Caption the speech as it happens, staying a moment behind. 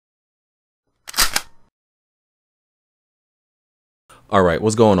Alright,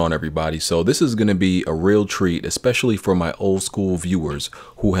 what's going on everybody? So this is going to be a real treat, especially for my old school viewers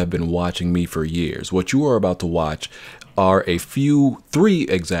who have been watching me for years. What you are about to watch are three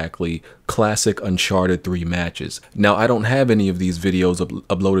exactly, classic Uncharted 3 matches. Now, I don't have any of these videos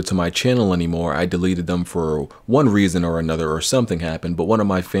uploaded to my channel anymore. I deleted them for one reason or another, or something happened, but one of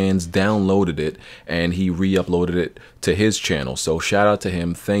my fans downloaded it and he re-uploaded it to his channel. So shout out to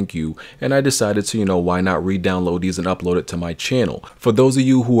him, thank you. And I decided to, why not re-download these and upload it to my channel. For those of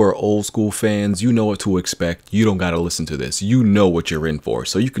you who are old school fans, you know what to expect. You don't gotta listen to this. You know what you're in for.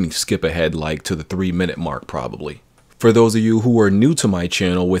 So you can skip ahead like to the 3-minute mark probably. For those of you who are new to my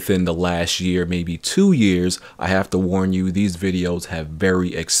channel within the last year, maybe 2 years, I have to warn you, these videos have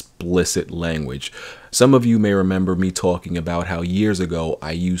very explicit language. Some of you may remember me talking about how years ago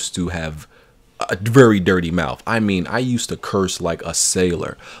I used to have a very dirty mouth. I mean, I used to curse like a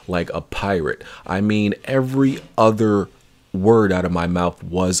sailor, like a pirate. I mean, every other word out of my mouth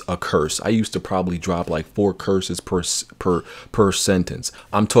was a curse. I used to probably drop like 4 curses per sentence.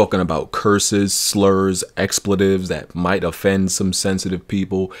 I'm talking about curses, slurs, expletives that might offend some sensitive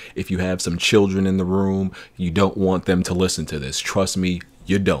people. If you have some children in the room, you don't want them to listen to this. Trust me,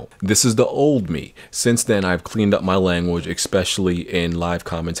 you don't. This is the old me. Since then, I've cleaned up my language, especially in live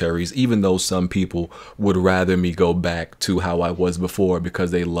commentaries, even though some people would rather me go back to how I was before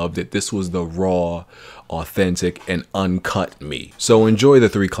because they loved it. This was the raw, authentic, and uncut me. So enjoy the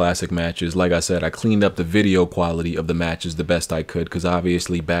 3 classic matches. Like I said, I cleaned up the video quality of the matches the best I could because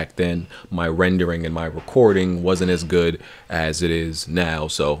obviously back then my rendering and my recording wasn't as good as it is now.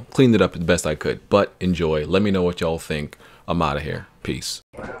 So cleaned it up the best I could. But enjoy. Let me know what y'all think. I'm out of here. Peace.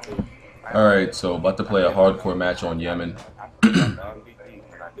 Alright, so about to play a hardcore match on Yemen.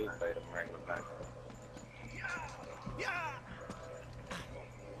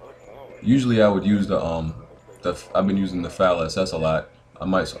 Usually I would use I've been using the foul SS a lot. I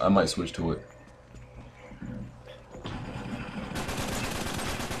might switch to it.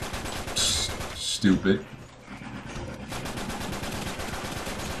 Stupid.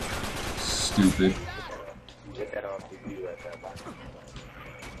 Stupid.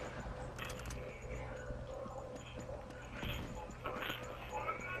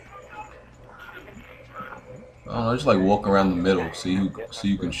 I don't know, just like walk around the middle, see who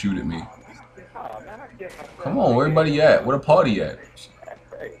can shoot at me. Come on, where everybody at? Where the party at?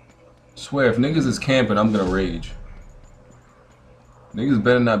 Swear, if niggas is camping, I'm gonna rage. Niggas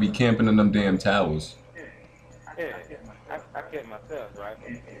better not be camping in them damn towers.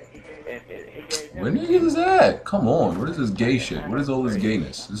 Where niggas is at? Come on, what is this gay shit? What is all this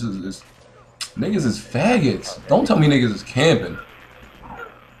gayness? This niggas is faggots. Don't tell me niggas is camping.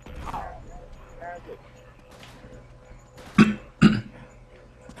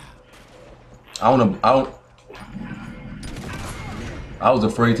 I was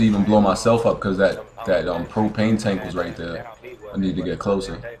afraid to even blow myself up because that propane tank was right there. I need to get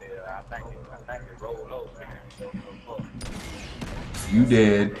closer. You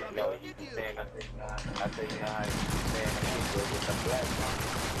dead.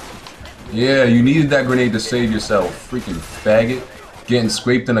 Yeah, you needed that grenade to save yourself. Freaking faggot. Getting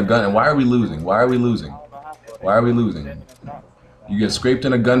scraped in a gun. And why are we losing? Why are we losing? Why are we losing? You get scraped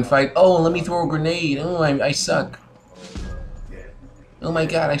in a gunfight. Oh, let me throw a grenade. Oh, I suck. Oh my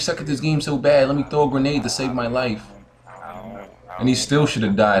god, I suck at this game so bad. Let me throw a grenade to save my life. And he still should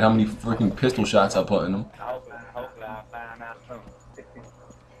have died. How many freaking pistol shots I put in him?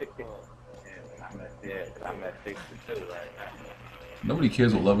 Nobody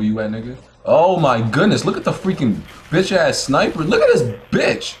cares what level you at, nigga. Oh my goodness, look at the freaking bitch ass sniper. Look at this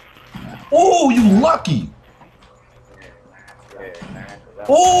bitch. Oh, you lucky.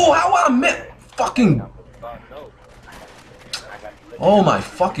 Oh, how I met fucking. Oh my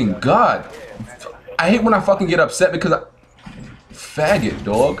fucking god. I hate when I fucking get upset because faggot,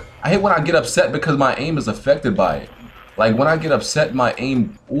 dog. I hate when I get upset because my aim is affected by it. Like when I get upset, my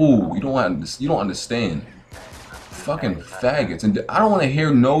aim. Ooh, you don't understand. Fucking faggots, and I don't want to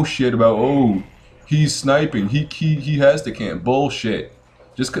hear no shit about he's sniping. He has to camp. Bullshit.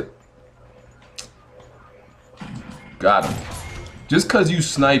 Got him. Just cause you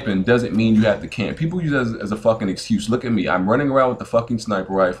sniping doesn't mean you have to camp. People use that as a fucking excuse. Look at me. I'm running around with the fucking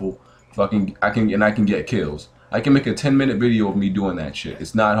sniper rifle. I can get kills. I can make a 10-minute video of me doing that shit.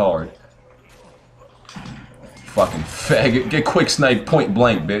 It's not hard. Fucking faggot. Get quick snipe point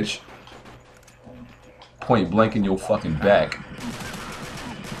blank, bitch. Point blank in your fucking back.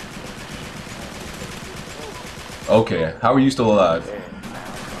 Okay, how are you still alive?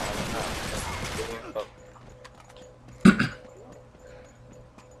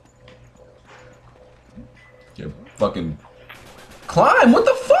 Fucking Climb? What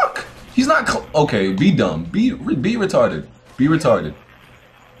the fuck? He's not okay, be dumb. Be retarded. Be retarded.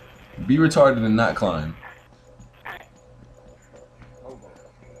 Be retarded and not climb.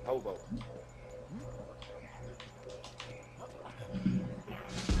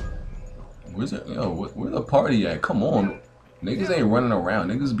 Where's it? Yo, where the party at? Come on. Niggas ain't running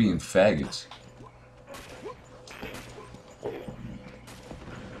around. Niggas being faggots.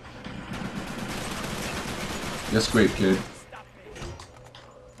 Yes, great kid.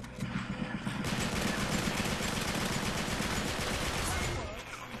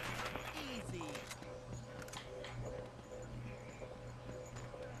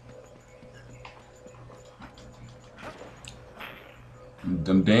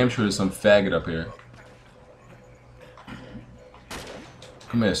 I'm damn sure there's some faggot up here.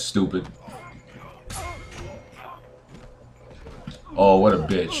 Come here, stupid. Oh, what a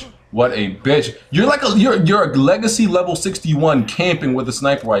bitch. What a bitch. You're like you're a legacy level 61 camping with a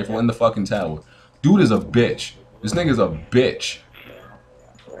sniper rifle in the fucking tower. Dude is a bitch. This nigga's a bitch.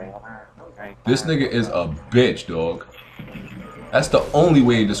 This nigga is a bitch, dog. That's the only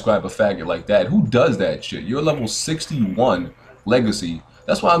way to describe a faggot like that. Who does that shit? You're level 61 legacy.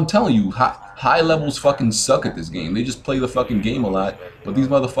 That's why I'm telling you, high levels fucking suck at this game. They just play the fucking game a lot, but these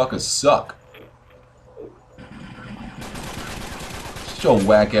motherfuckers suck. Sit your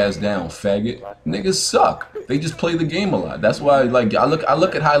whack ass down, faggot. Niggas suck. They just play the game a lot. That's why, like, I look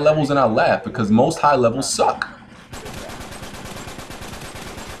at high levels and I laugh because most high levels suck.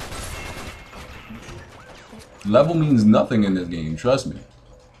 Level means nothing in this game. Trust me.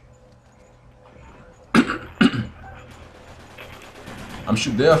 I'm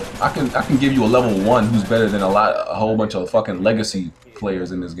sure I can give you a level 1 who's better than a whole bunch of fucking legacy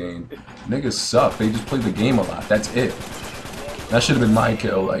players in this game. Niggas suck. They just play the game a lot. That's it. That should have been my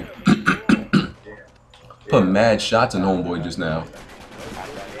kill. Like, put mad shots in homeboy just now.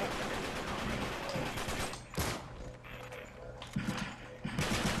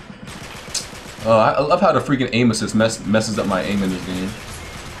 I love how the freaking aim assist messes up my aim in this game.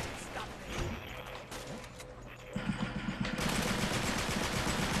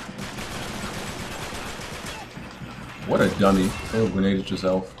 What a dummy. Throw a grenade at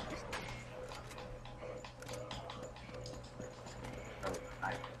yourself.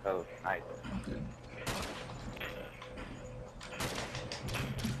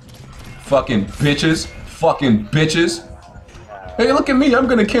 Fucking bitches. Fucking bitches. Hey, look at me. I'm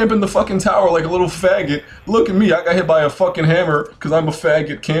gonna camp in the fucking tower like a little faggot. Look at me. I got hit by a fucking hammer because I'm a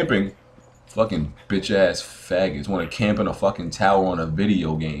faggot camping. Fucking bitch-ass faggots want to camp in a fucking tower on a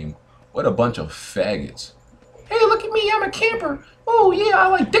video game. What a bunch of faggots. Hey, look at me, I'm a camper. Oh, yeah, I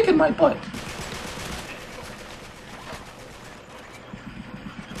like dick in my butt.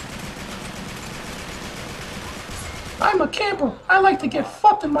 I'm a camper. I like to get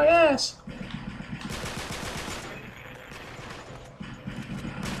fucked in my ass.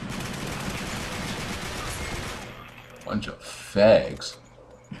 Bunch of fags.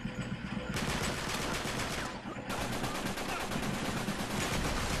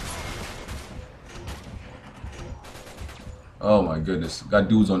 Oh my goodness. Got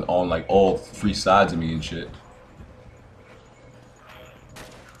dudes on like all 3 sides of me and shit.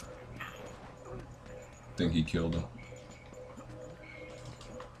 Think he killed him.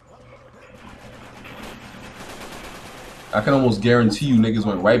 I can almost guarantee you niggas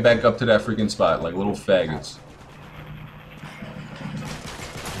went right back up to that freaking spot like little faggots.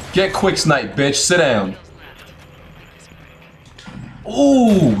 Get quick snipe, bitch. Sit down.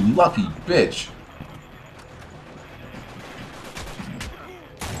 Ooh, lucky bitch.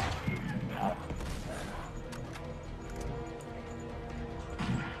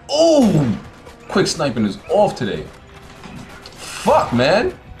 Ooh! Quick sniping is off today. Fuck,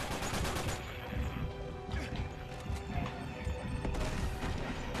 man.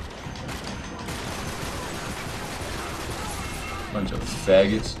 Bunch of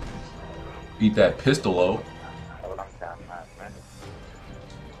faggots. Beat that pistol low.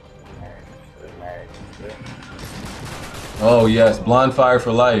 Oh yes, blind fire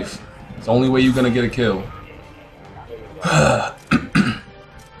for life. It's the only way you're gonna get a kill.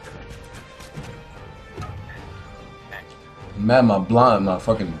 Man, my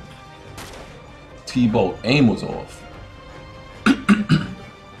fucking T-bolt aim was off.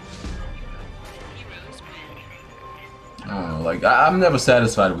 Like I'm never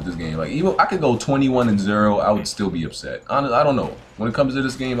satisfied with this game. Like even I could go 21-0, I would still be upset. I don't know. When it comes to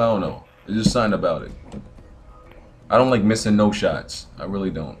this game, I don't know. There's just something about it. I don't like missing no shots. I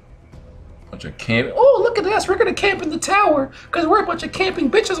really don't. Bunch of camp. Oh, look at us. We're gonna camp in the tower because we're a bunch of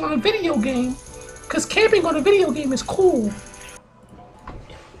camping bitches on a video game. Because camping on a video game is cool.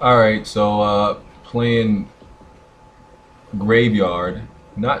 Alright, so playing Graveyard.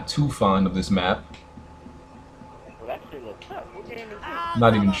 Not too fond of this map. Well, that shit looks tough. What game is this?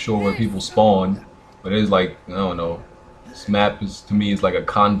 Not even sure where people spawn, but it's like, I don't know. This map is, to me, is like a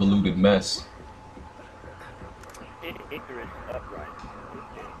convoluted mess. Icarus Upright.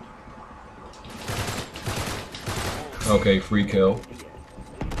 Okay, free kill.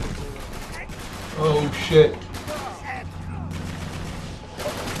 Oh shit.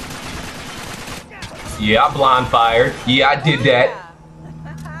 Yeah, I blind fired. Yeah, I did that.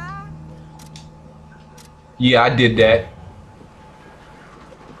 Yeah, I did that.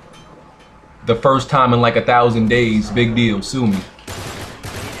 The first time in like 1,000 days. Big deal. Sue me.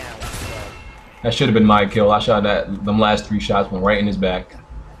 That should have been my kill. I shot that. Them last 3 shots went right in his back.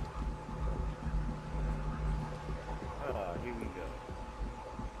 Here we go.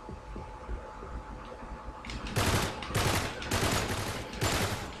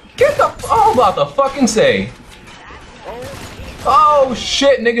 Get the. Oh, I'm about to fucking say. Oh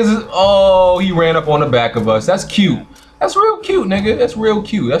shit, niggas is. Oh, he ran up on the back of us. That's cute. That's real cute, nigga. That's real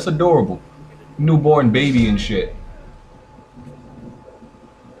cute. That's adorable. Newborn baby and shit.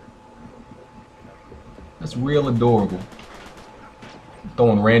 That's real adorable.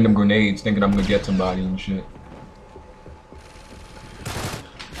 Throwing random grenades, thinking I'm gonna get somebody and shit.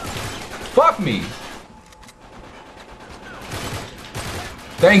 Fuck me.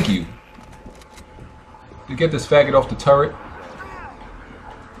 Thank you. To get this faggot off the turret.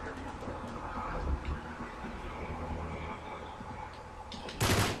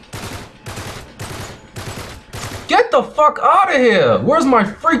 Get the fuck out of here! Where's my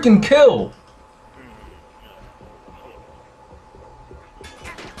freaking kill?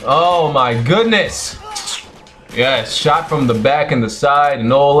 Oh my goodness! Yes, shot from the back and the side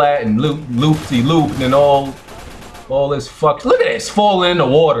and all that, and loop-de-loop and all this fuck. Look at this falling in the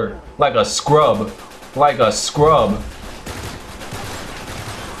water like a scrub, like a scrub.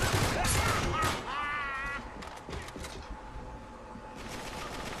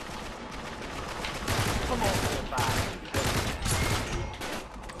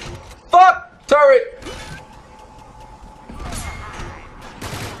 Fuck turret.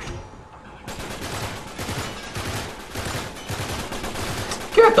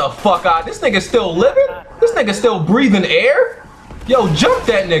 Get the fuck out. This nigga still living? This nigga still breathing air? Yo, jump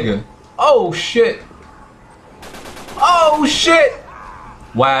that nigga. Oh shit. Oh shit.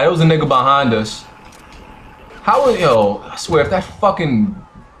 Wow, there was a nigga behind us. How is, yo, I swear if that fucking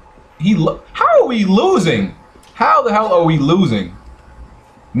how are we losing? How the hell are we losing?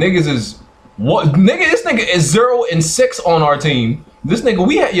 Niggas is what nigga, this nigga is 0-6 on our team. This nigga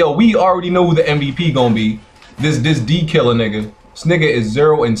we already know who the MVP gonna be. This D killer nigga. This nigga is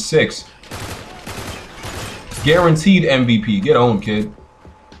 0-6. Guaranteed MVP. Get on, kid.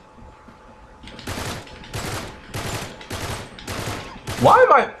 Why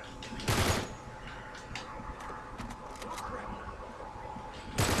am I?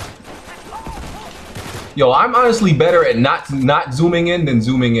 Yo, I'm honestly better at not zooming in than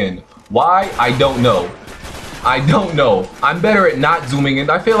zooming in. Why? I don't know. I don't know. I'm better at not zooming in.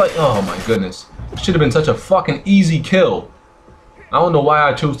 I feel like, oh my goodness. Should have been such a fucking easy kill. I don't know why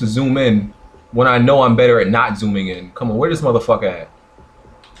I chose to zoom in when I know I'm better at not zooming in. Come on, where this motherfucker at?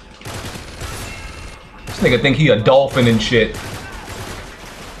 This nigga think he a dolphin and shit.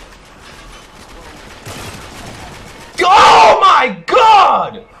 Oh my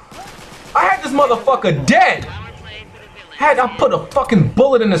god! I had this motherfucker dead! I put a fucking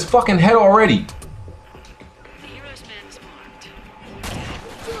bullet in his fucking head already.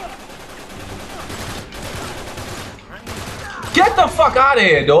 Get the fuck out of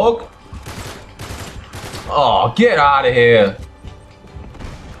here, dog. Oh, get out of here.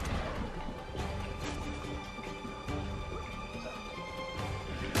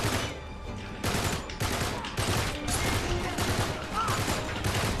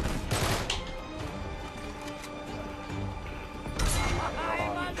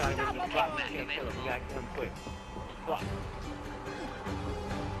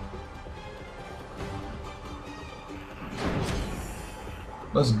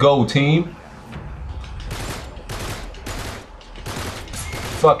 Let's go, team.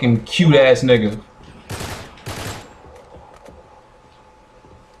 Fucking cute ass nigga.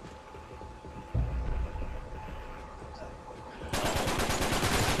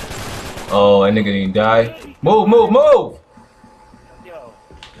 Oh, that nigga didn't die. Move, move, move!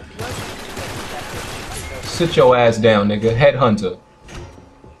 Sit your ass down, nigga. Headhunter.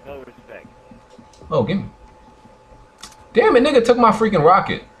 No respect. Oh, give me. Damn it, nigga took my freaking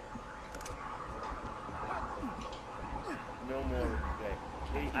rocket. No more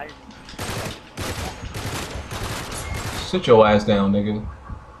respect. I Sit your ass down, nigga.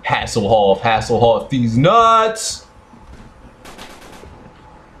 Hasselhoff these nuts.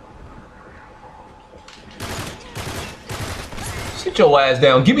 Sit your ass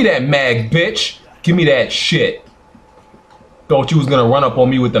down. Give me that mag, bitch. Give me that shit. Thought you was gonna run up on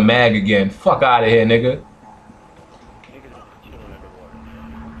me with the mag again. Fuck out of here, nigga.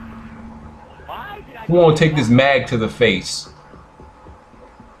 Who won't take this mag to the face?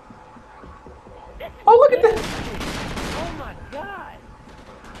 Oh, look at that. Oh my god.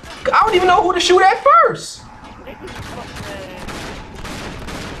 I don't even know who to shoot at first.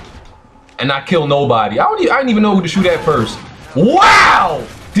 And not kill nobody. I didn't even know who to shoot at first. Wow!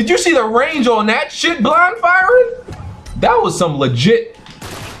 Did you see the range on that shit blind firing? That was some legit.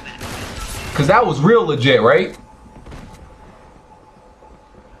 Cause that was real legit, right?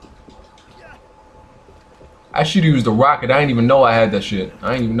 I should use the rocket. I didn't even know I had that shit.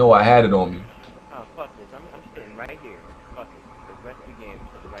 I didn't even know I had it on me. Oh, fuck this. I'm sitting right here. Fuck it. The rest of the game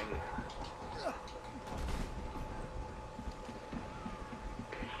is right here.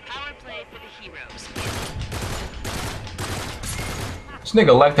 Power play for the heroes. This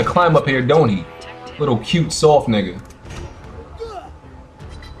nigga like to climb up here, don't he? Little cute, soft nigga.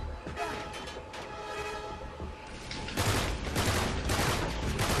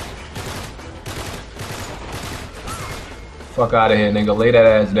 Fuck out of here, nigga. Lay that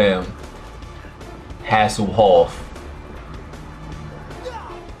ass down. Hasselhoff.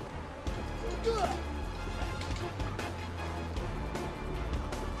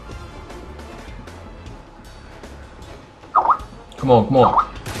 Come on, come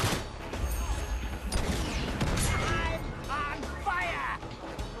on.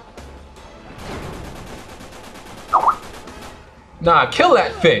 Nah, kill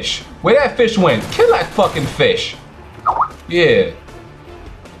that fish. Where that fish went? Kill that fucking fish. Yeah.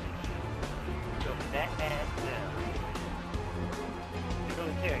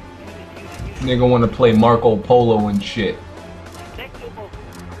 Nigga wanna play Marco Polo and shit.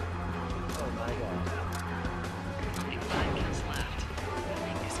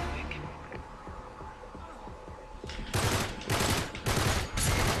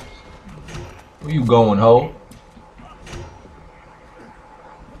 Where you going, ho?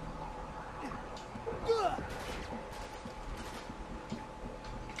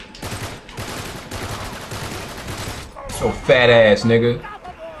 So fat ass, nigga.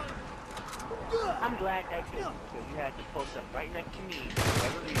 I'm glad that you had to post up right next to me.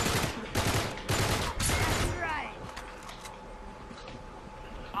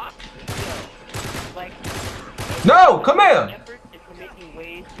 Like, no, come here.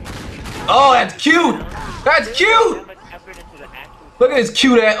 Oh, that's cute. That's cute. Look at this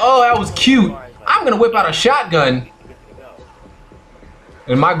cute ass. Oh, that was cute. I'm gonna whip out a shotgun.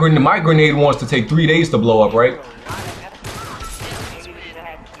 And my grenade wants to take 3 days to blow up, right?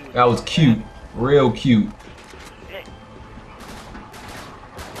 That was cute. Real cute.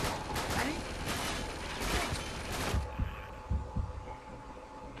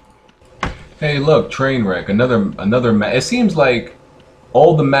 Hey, look, train wreck. Another map. It seems like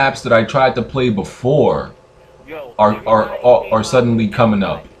all the maps that I tried to play before are suddenly coming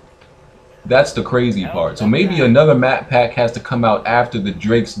up. That's the crazy part. So maybe another map pack has to come out after the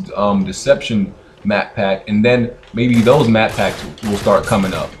Drake's Deception map pack, and then maybe those map packs will start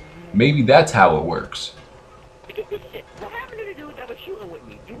coming up. Maybe that's how it works. What happened to the dude that was shooting with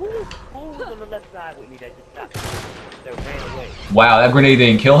me? Who was on the left side with me that just stopped? That ran away. Wow, that grenade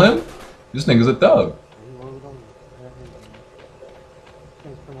didn't kill him? This nigga's a thug.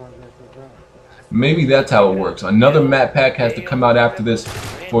 Maybe that's how it works. Another map pack has to come out after this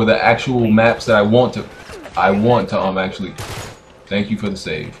for the actual maps that I want to actually. Thank you for the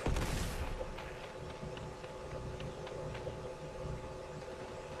save.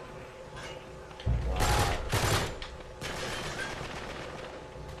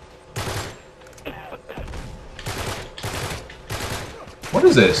 What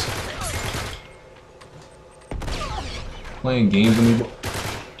is this? Playing games with me?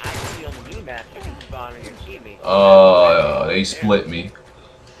 They split me.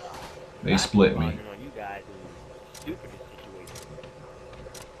 They split me.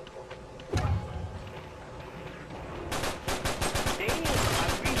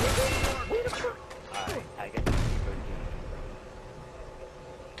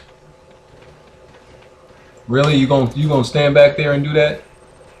 Really? You gonna stand back there and do that?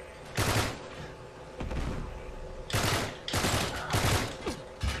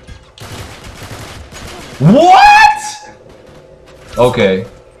 What? Okay.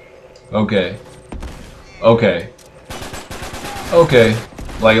 Okay. Okay. Okay.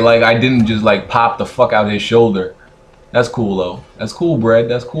 Like I didn't just like pop the fuck out his shoulder. That's cool though. That's cool bread.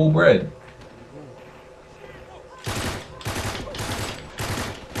 That's cool bread.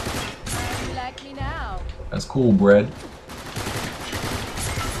 You like me now? That's cool bread.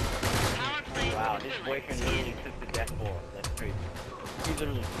 Power play Wow, for this the boyfriend villains. literally took the death for him. That's crazy. He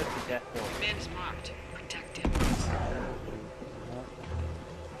literally took the death for him. Man is marked. Protect him.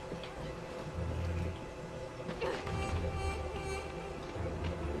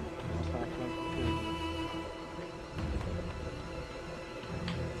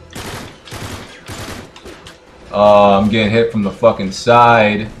 I'm getting hit from the fucking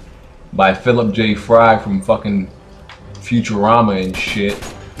side by Philip J. Fry from fucking Futurama and shit.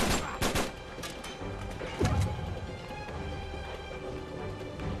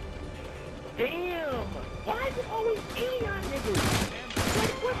 Damn! Why is it always alien niggas?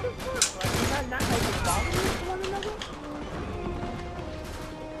 Like, what the fuck? Like, is that not like following one another?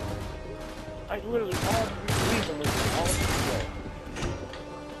 Like, literally, all three of them are all together.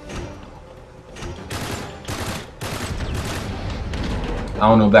 I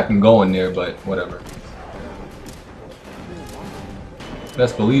don't know if that can go in there, but whatever.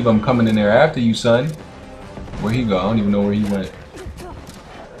 Best believe I'm coming in there after you, son. Where'd he go? I don't even know where he went.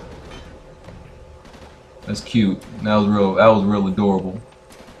 That's cute. That was real adorable.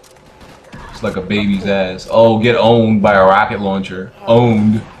 It's like a baby's ass. Oh, get owned by a rocket launcher.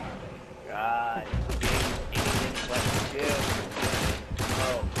 Owned. God.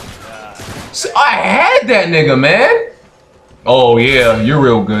 Oh, God. So I had that nigga, man. Oh yeah, you're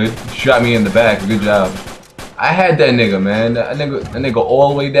real good. Shot me in the back. Good job. I had that nigga, man. That nigga all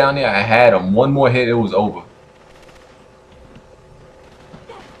the way down there. I had him. One more hit, it was over.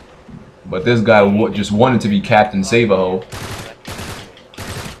 But this guy just wanted to be Captain Save-A-Ho.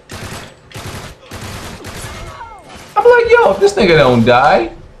 I'm like, yo, if this nigga don't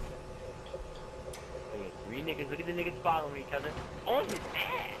die. Three niggas. Look at the niggas following each other. On his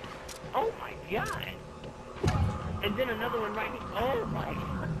ass. Oh my God. And then another one right here. Oh my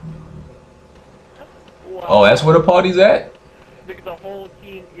God. Wow. Oh, that's where the party's at? Look at the whole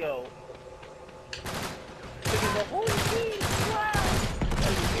team, yo. Look at the whole team. Wow.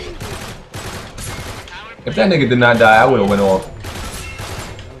 If that nigga did not die, I would have went off.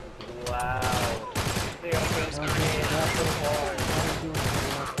 Wow. They are so hard.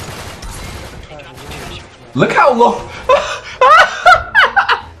 Look how low.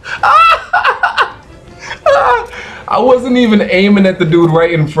 I wasn't even aiming at the dude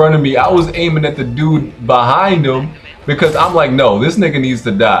right in front of me. I was aiming at the dude behind him because I'm like, no, this nigga needs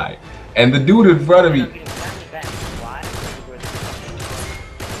to die. And the dude in front of me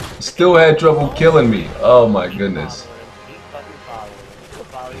still had trouble killing me. Oh my goodness.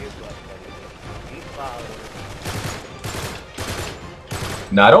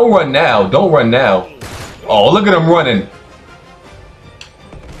 Nah, don't run now. Don't run now. Oh, look at him running.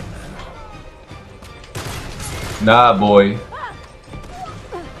 Nah, boy.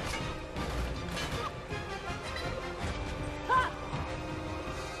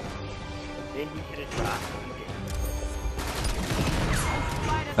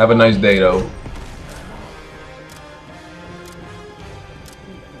 Have a nice day, though.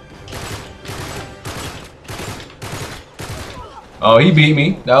 Oh, he beat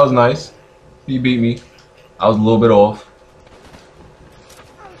me. That was nice. He beat me. I was a little bit off.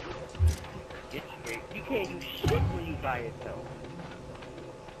 You can't do shit when you by yourself.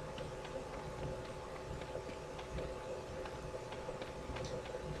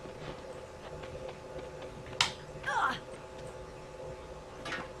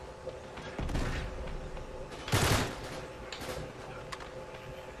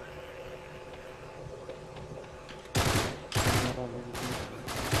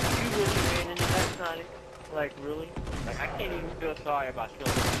 You really ran into that, Sonic? Like, really? Like, I can't even feel sorry about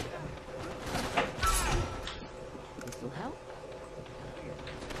killing you. This will help.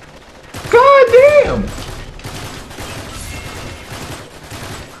 God damn!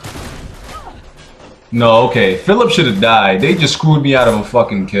 No, okay. Philip should have died. They just screwed me out of a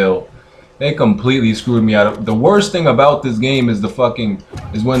fucking kill. They completely screwed me out of. The worst thing about this game is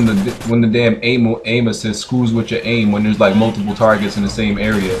when the damn aim assist screws with your aim when there's like multiple targets in the same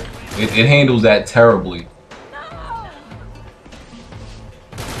area. It handles that terribly.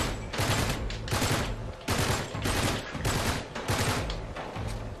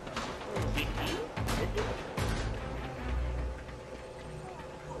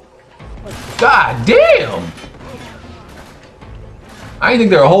 God damn! I didn't think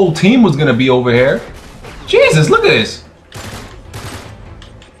their whole team was gonna be over here. Jesus, look at this!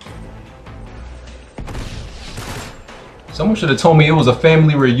 Someone should have told me it was a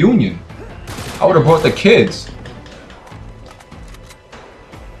family reunion. I would have brought the kids.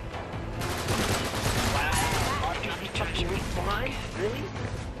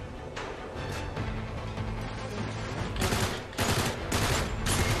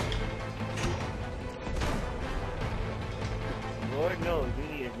 knows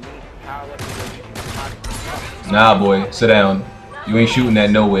you need as many power weapons as you can possibly. Nah, boy, sit down. You ain't shooting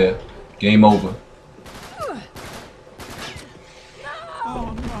that nowhere. Game over.